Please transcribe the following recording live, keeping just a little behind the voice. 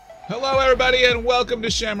Hello, everybody, and welcome to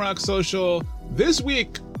Shamrock Social. This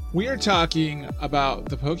week, we are talking about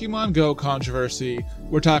the Pokemon Go controversy.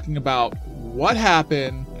 We're talking about what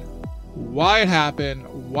happened, why it happened,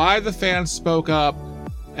 why the fans spoke up,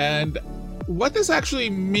 and what this actually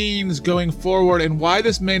means going forward, and why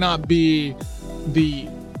this may not be the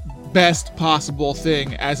best possible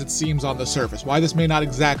thing as it seems on the surface. Why this may not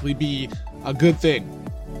exactly be a good thing.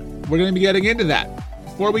 We're going to be getting into that.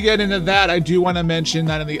 Before we get into that, I do want to mention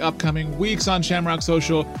that in the upcoming weeks on Shamrock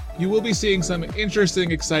Social, you will be seeing some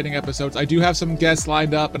interesting, exciting episodes. I do have some guests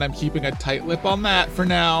lined up, and I'm keeping a tight lip on that for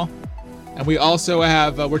now. And we also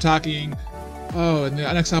have, in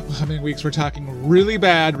the next upcoming weeks, we're talking really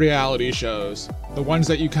bad reality shows. The ones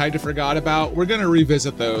that you kind of forgot about, we're going to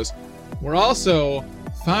revisit those. We're also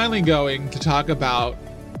finally going to talk about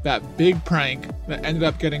that big prank that ended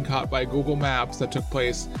up getting caught by Google Maps that took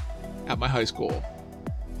place at my high school.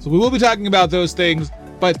 So we will be talking about those things,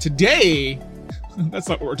 but today, that's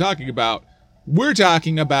not what we're talking about. We're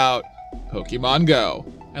talking about Pokemon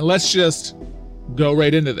Go. And let's just go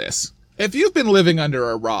right into this. If you've been living under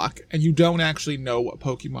a rock and you don't actually know what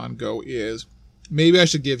Pokemon Go is, maybe I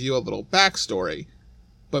should give you a little backstory.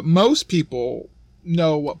 But most people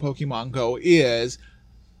know what Pokemon Go is.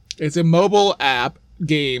 It's a mobile app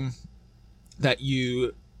game that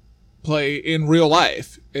you play in real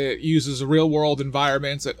life. It uses real world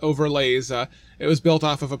environments. It overlays. It was built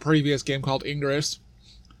off of a previous game called Ingress,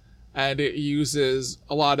 and it uses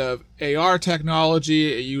a lot of AR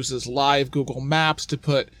technology. It uses live Google Maps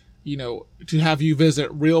to have you visit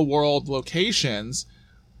real world locations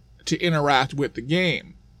to interact with the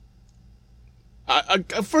game.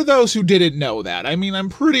 For those who didn't know that, I mean, I'm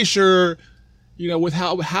pretty sure, with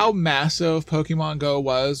how massive Pokemon Go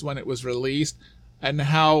was when it was released, and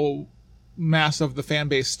how massive the fan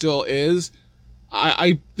base still is,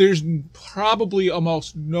 there's probably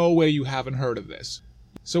almost no way you haven't heard of this.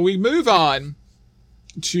 So we move on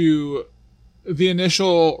to the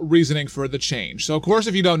initial reasoning for the change. So of course,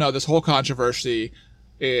 if you don't know, this whole controversy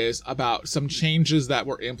is about some changes that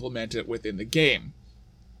were implemented within the game.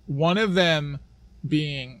 One of them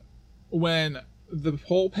being when the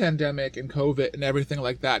whole pandemic and COVID and everything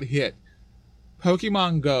like that hit,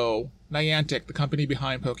 Pokemon Go, Niantic, the company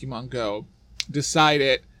behind Pokemon Go,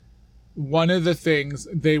 decided one of the things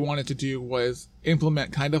they wanted to do was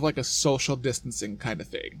implement kind of like a social distancing kind of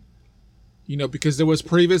thing. Because there was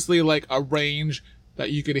previously like a range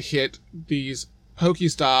that you could hit these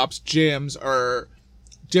Pokestops, gyms, or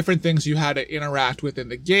different things you had to interact with in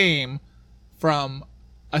the game from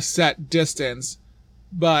a set distance.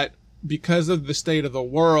 But because of the state of the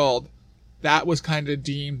world, that was kind of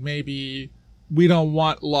deemed maybe we don't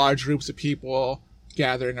want large groups of people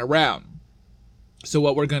gathering around. So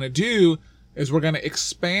what we're going to do is we're going to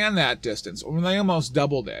expand that distance. They almost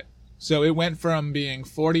doubled it. So it went from being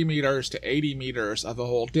 40 meters to 80 meters of the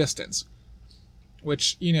whole distance,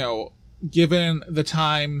 which, given the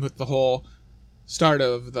time with the whole start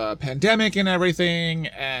of the pandemic and everything,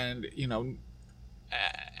 and,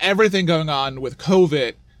 everything going on with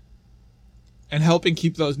COVID and helping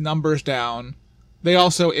keep those numbers down, they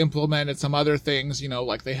also implemented some other things,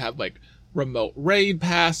 like they have like remote raid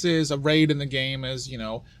passes. A raid in the game is,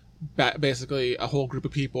 basically a whole group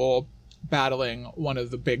of people battling one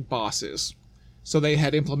of the big bosses. So they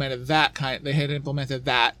had implemented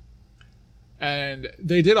that, and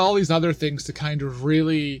they did all these other things to kind of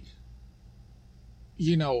really,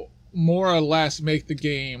 more or less make the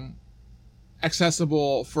game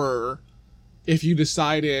accessible for if you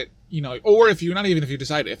decided, or if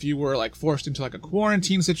you were like forced into like a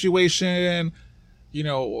quarantine situation,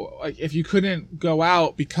 like if you couldn't go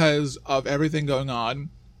out because of everything going on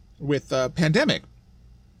with the pandemic.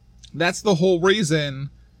 That's the whole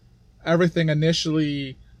reason everything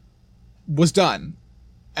initially was done.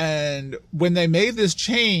 And when they made this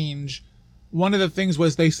change, one of the things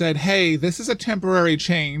was they said, hey, this is a temporary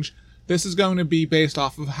change. This is going to be based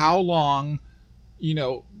off of how long,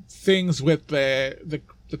 things with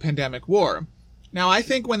the pandemic were. Now, I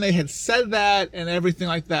think when they had said that and everything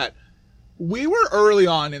like that, we were early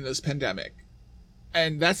on in this pandemic.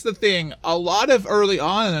 And that's the thing. A lot of early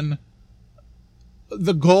on,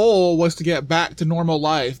 the goal was to get back to normal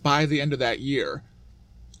life by the end of that year.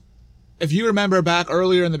 If you remember back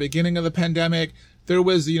earlier in the beginning of the pandemic, there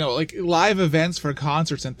was, like live events for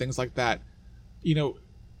concerts and things like that.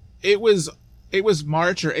 It was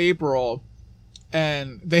March or April,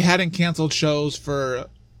 and they hadn't canceled shows for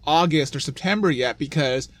August or September yet,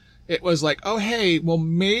 because it was like, oh, hey, well,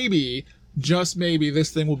 maybe, just maybe,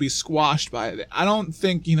 this thing will be squashed by it. I don't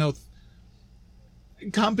think,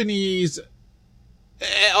 companies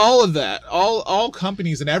All of that, all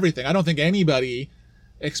companies and everything. I don't think anybody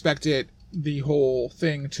expected the whole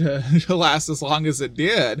thing to last as long as it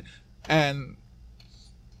did. And,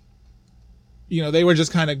 they were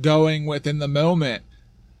just kind of going within the moment.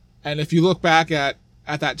 And if you look back at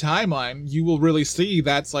that timeline, you will really see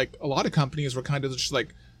that's like a lot of companies were kind of just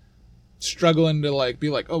like struggling to like be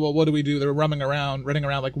like, oh, well, what do we do? They're running around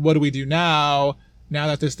like, what do we do now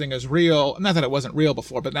that this thing is real? Not that it wasn't real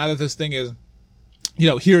before, but now that this thing is,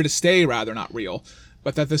 here to stay, rather, not real,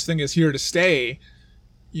 but that this thing is here to stay,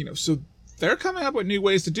 so they're coming up with new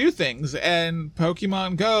ways to do things. And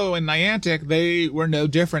Pokemon Go and Niantic, they were no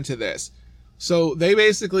different to this. So they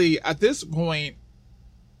basically, at this point,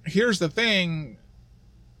 here's the thing,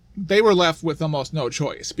 they were left with almost no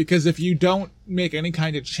choice, because if you don't make any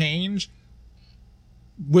kind of change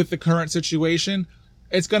with the current situation,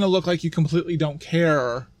 it's going to look like you completely don't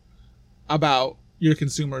care about your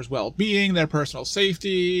consumers' well-being, their personal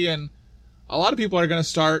safety, and a lot of people are going to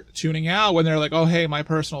start tuning out when they're like, oh, hey, my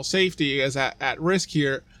personal safety is at risk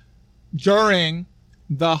here during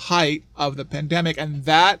the height of the pandemic. And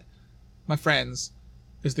that, my friends,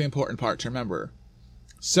 is the important part to remember.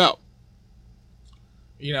 So,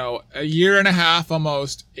 a year and a half,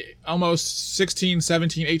 almost 16,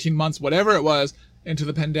 17, 18 months, whatever it was, into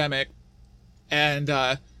the pandemic. And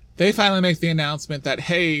they finally make the announcement that,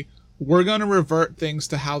 hey, we're going to revert things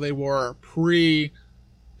to how they were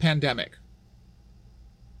pre-pandemic.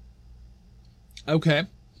 Okay.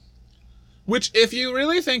 Which, if you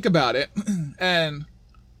really think about it, and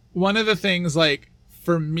one of the things, like,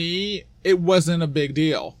 for me, it wasn't a big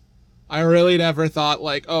deal. I really never thought,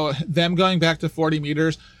 like, oh, them going back to 40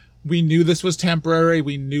 meters, we knew this was temporary.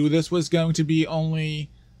 We knew this was going to be only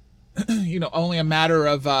a matter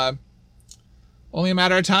of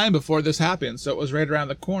time before this happened. So it was right around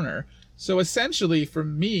the corner. So essentially, for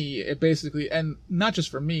me, it basically, and not just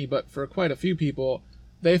for me, but for quite a few people,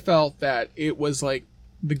 they felt that it was like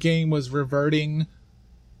the game was reverting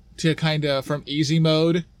to kind of from easy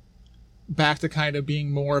mode back to kind of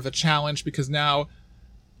being more of a challenge, because now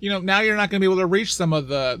you're not going to be able to reach some of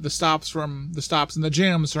the stops in the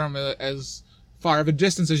gyms from as far of a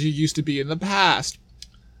distance as you used to be in the past.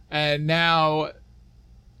 And now,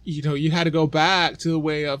 you had to go back to the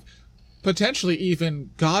way of potentially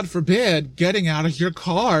even, God forbid, getting out of your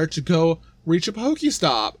car to go reach a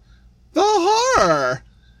Pokestop. The horror!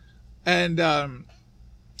 And,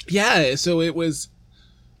 so it was,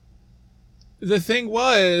 the thing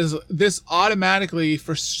was, this automatically,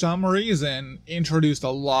 for some reason, introduced a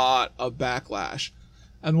lot of backlash.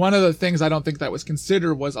 And one of the things I don't think that was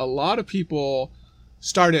considered was a lot of people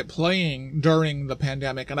started playing during the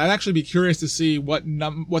pandemic. And I'd actually be curious to see what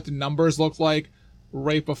the numbers looked like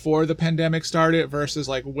right before the pandemic started versus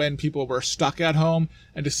like when people were stuck at home,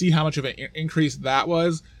 and to see how much of an increase that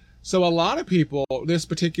was. So a lot of people, this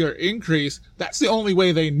particular increase, that's the only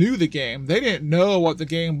way they knew the game. They didn't know what the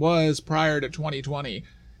game was prior to 2020.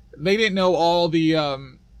 They didn't know all the, all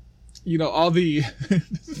the,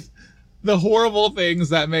 the horrible things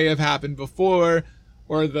that may have happened before,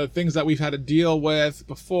 or the things that we've had to deal with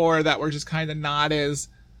before that were just kind of not as,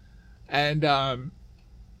 and,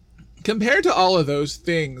 compared to all of those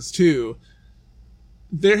things too,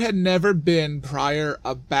 there had never been prior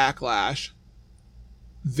a backlash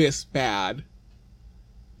this bad.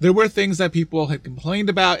 There were things that people had complained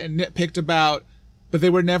about and nitpicked about, but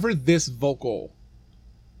they were never this vocal.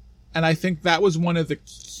 And I think that was one of the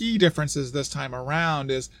key differences this time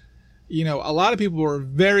around is, a lot of people were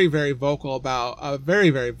very, very vocal about,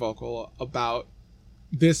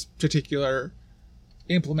 this particular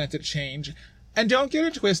implemented change. And don't get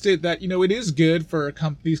it twisted that, it is good for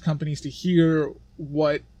these companies to hear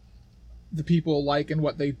what the people like and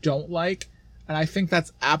what they don't like. And I think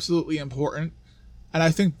that's absolutely important. And I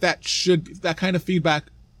think that kind of feedback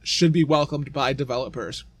should be welcomed by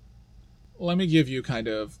developers. Let me give you kind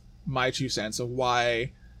of my 2 cents of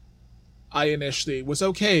why I initially was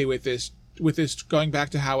okay with this going back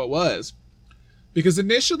to how it was. Because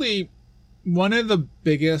initially, one of the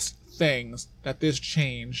biggest things that this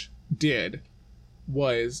change did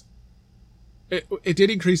was it did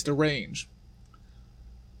increase the range.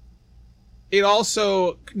 It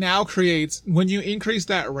also now creates, when you increase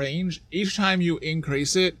that range, each time you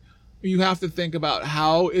increase it, you have to think about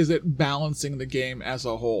how is it balancing the game as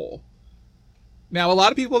a whole. Now, a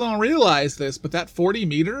lot of people don't realize this, but that 40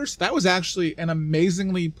 meters, that was actually an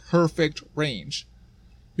amazingly perfect range,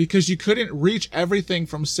 because you couldn't reach everything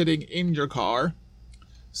from sitting in your car.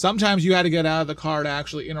 Sometimes you had to get out of the car to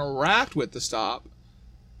actually interact with the stop.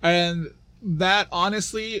 And that,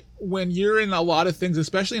 honestly, when you're in a lot of things,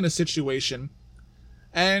 especially in a situation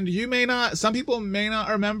And some people may not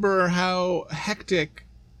remember how hectic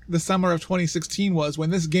the summer of 2016 was when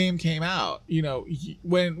this game came out. You know,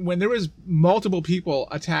 when there was multiple people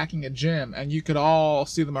attacking a gym and you could all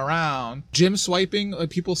see them around, gym swiping, like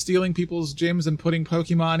people stealing people's gyms and putting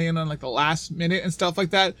Pokemon in on like the last minute and stuff like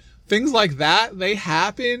that. Things like that, they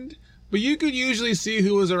happened, but you could usually see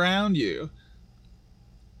who was around you.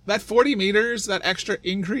 That 40 meters, that extra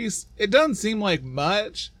increase, it doesn't seem like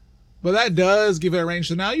much, but that does give it a range.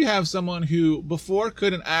 So now you have someone who before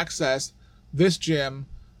couldn't access this gym.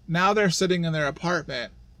 Now they're sitting in their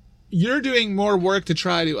apartment. You're doing more work to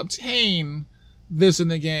try to obtain this in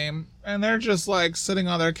the game, and they're just like sitting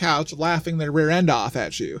on their couch laughing their rear end off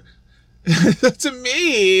at you. To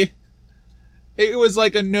me, it was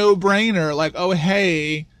like a no-brainer. Like, oh,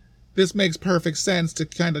 hey, this makes perfect sense to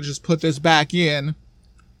kind of just put this back in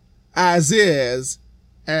as is.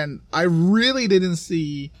 And I really didn't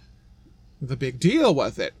see the big deal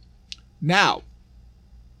with it. Now,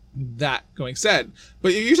 that going said,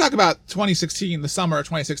 but you talk about 2016, the summer of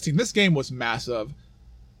 2016, this game was massive.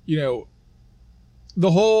 You know,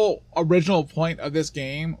 the whole original point of this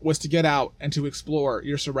game was to get out and to explore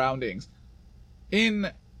your surroundings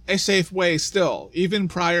in a safe way still. Even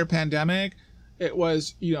prior pandemic, it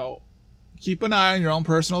was, you know, keep an eye on your own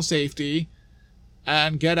personal safety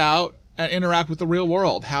and get out and interact with the real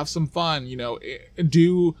world. Have some fun, you know,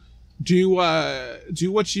 do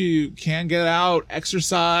what you can, get out,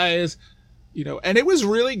 exercise, you know. And it was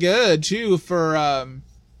really good too for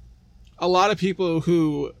a lot of people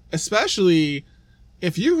who, especially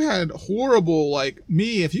if you had horrible, like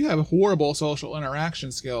me, if you have horrible social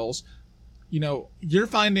interaction skills, you know, you're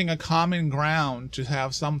finding a common ground to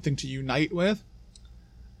have something to unite with.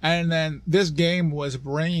 And then this game was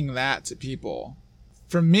bringing that to people.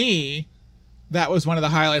 For me, that was one of the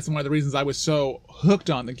highlights and one of the reasons I was so hooked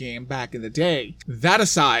on the game back in the day. That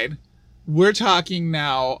aside, we're talking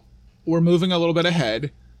now, we're moving a little bit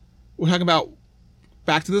ahead. We're talking about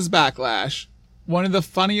back to this backlash. One of the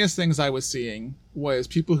funniest things I was seeing was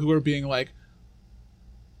people who were being like,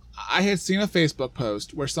 I had seen a Facebook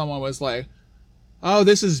post where someone was like, oh,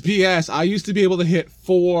 this is BS. I used to be able to hit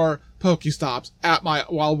 4 Pokestops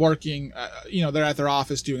while working, you know, they're at their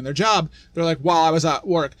office doing their job. They're like, while I was at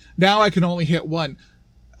work, now I can only hit 1.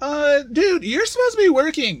 Dude, you're supposed to be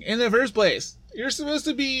working in the first place. You're supposed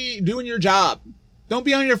to be doing your job. Don't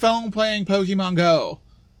be on your phone playing Pokemon Go.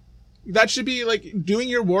 That should be like doing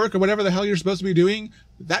your work or whatever the hell you're supposed to be doing.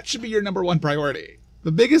 That should be your number 1 priority.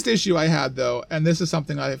 The biggest issue I had though, and this is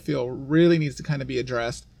something I feel really needs to kind of be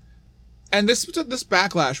addressed. And this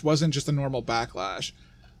backlash wasn't just a normal backlash.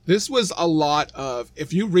 This was a lot of,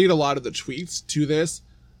 if you read a lot of the tweets to this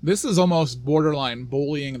is almost borderline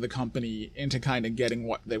bullying the company into kind of getting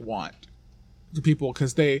what they want. The people,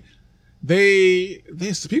 because people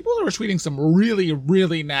were tweeting some really,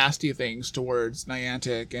 really nasty things towards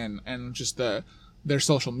Niantic and just their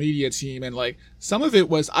social media team. And like, some of it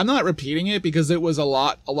was, I'm not repeating it because it was a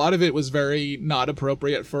lot of it was very not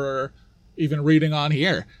appropriate for even reading on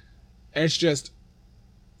here. It's just,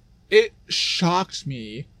 it shocked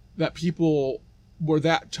me that people were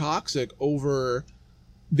that toxic over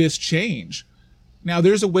this change. Now,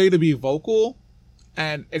 there's a way to be vocal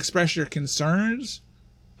and express your concerns,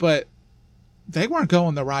 but they weren't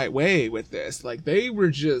going the right way with this. Like, they were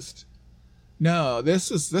just, no,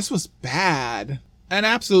 this was bad. And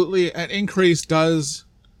absolutely, an increase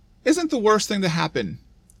isn't the worst thing to happen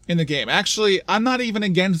in the game. Actually, I'm not even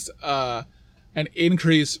against an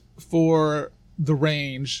increase for the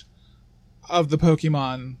range of the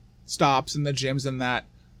Pokemon stops and the gyms and that.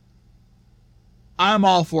 I'm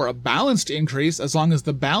all for a balanced increase as long as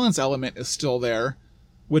the balance element is still there,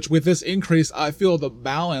 which with this increase, I feel the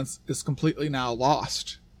balance is completely now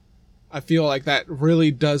lost. I feel like that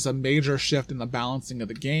really does a major shift in the balancing of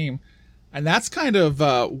the game. And that's kind of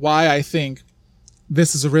why I think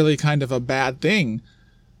this is a really kind of a bad thing.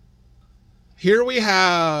 Here we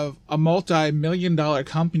have a multi-million-dollar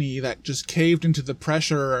company that just caved into the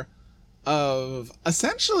pressure of,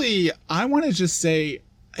 essentially, I want to just say,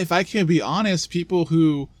 if I can be honest, people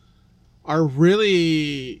who are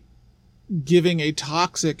really giving a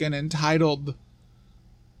toxic and entitled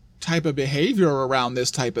type of behavior around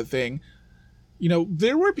this type of thing. You know,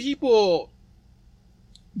 there were people,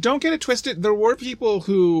 don't get it twisted, there were people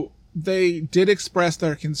who they did express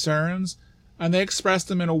their concerns, and they expressed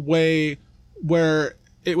them in a way where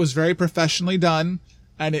it was very professionally done,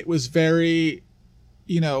 and it was very,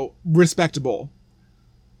 you know, respectable.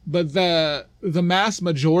 But the mass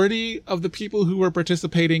majority of the people who were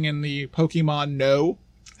participating in the Pokemon No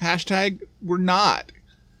hashtag were not.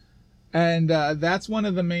 And that's one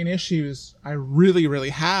of the main issues I really, really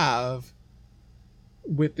have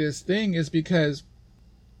with this thing, is because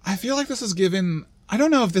I feel like this is given, I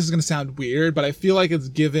don't know if this is going to sound weird, but I feel like it's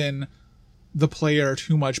given the player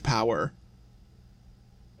too much power.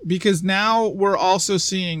 Because now we're also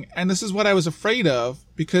seeing, and this is what I was afraid of,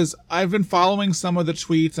 because I've been following some of the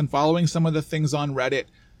tweets and following some of the things on Reddit,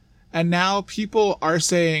 and now people are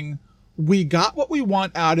saying, we got what we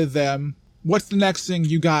want out of them. What's the next thing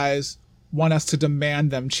you guys want us to demand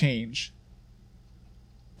them change?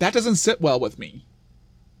 That doesn't sit well with me.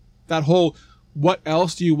 That whole, what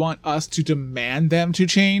else do you want us to demand them to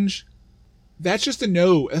change? That's just a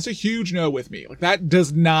no. That's a huge no with me. Like, that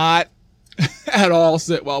does not at all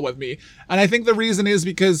sit well with me. And I think the reason is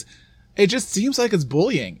because it just seems like it's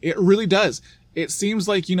bullying. It really does. It seems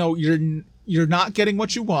like, you're not getting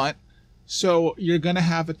what you want, so you're going to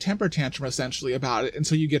have a temper tantrum essentially about it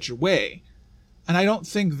until you get your way. And I don't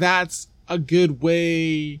think that's a good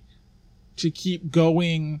way to keep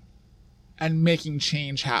going and making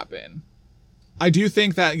change happen. I do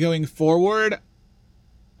think that going forward,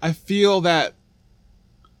 I feel that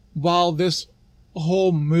while this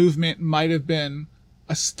whole movement might have been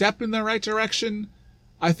a step in the right direction,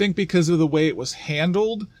 I think because of the way it was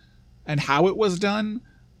handled and how it was done,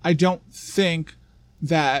 I don't think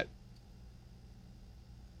that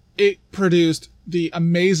it produced the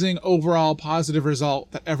amazing overall positive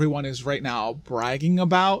result that everyone is right now bragging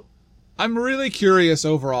about. I'm really curious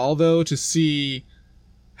overall, though, to see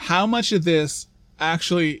how much of this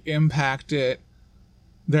actually impacted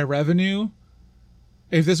their revenue.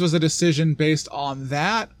 If this was a decision based on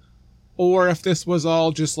that, or if this was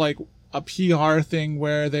all just like a PR thing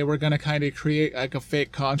where they were going to kind of create like a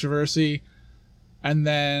fake controversy. And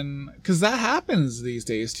then, because that happens these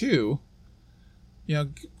days too,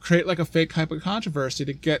 create like a fake type of controversy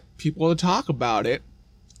to get people to talk about it.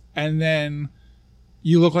 And then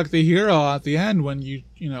you look like the hero at the end when you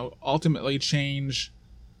ultimately change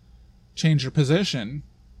your position.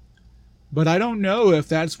 But I don't know if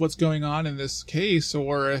that's what's going on in this case,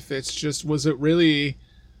 or if it's just, was it really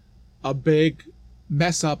a big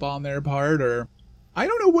mess up on their part, or I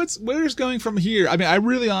don't know where's going from here. I mean, I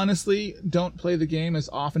really honestly don't play the game as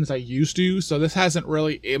often as I used to, so this hasn't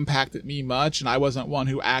really impacted me much, and I wasn't one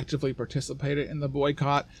who actively participated in the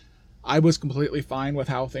boycott. I was completely fine with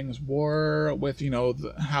how things were, with,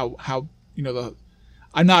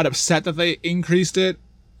 I'm not upset that they increased it.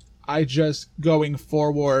 I just, going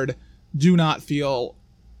forward, do not feel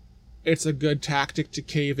it's a good tactic to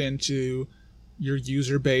cave into your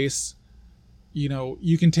user base.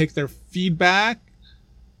 You can take their feedback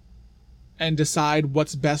and decide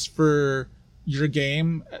what's best for your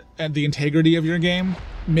game and the integrity of your game.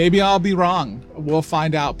 Maybe I'll be wrong. We'll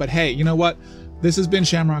find out. But hey, you know what? This has been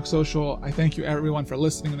Shamrock Social. I thank you everyone for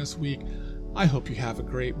listening this week. I hope you have a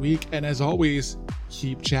great week. And as always,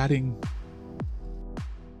 keep chatting.